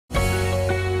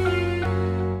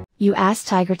You ask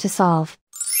Tiger to solve.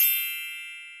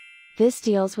 This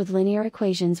deals with linear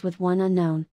equations with one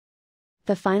unknown.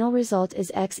 The final result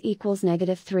is x equals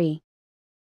 -3.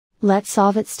 Let's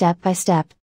solve it step by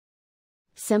step.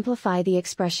 Simplify the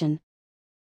expression.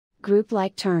 Group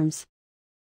like terms.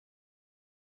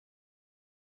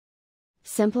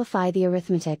 Simplify the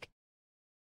arithmetic.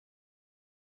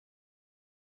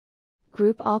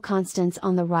 Group all constants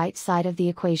on the right side of the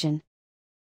equation.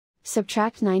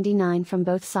 Subtract 99 from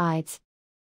both sides.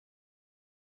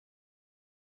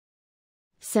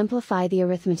 Simplify the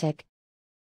arithmetic.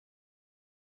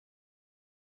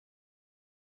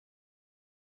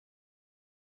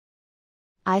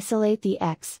 Isolate the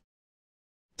x.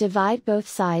 Divide both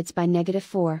sides by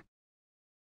 -4.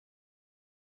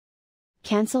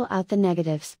 Cancel out the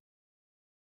negatives.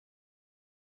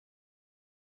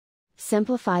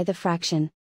 Simplify the fraction.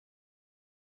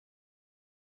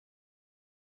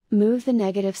 Move the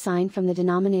negative sign from the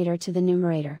denominator to the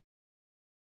numerator.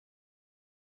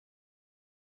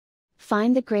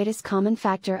 Find the greatest common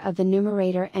factor of the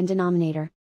numerator and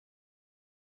denominator.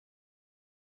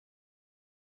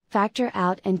 Factor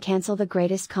out and cancel the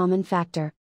greatest common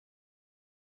factor.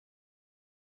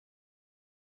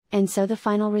 And so the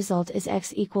final result is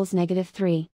x equals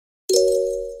 -3.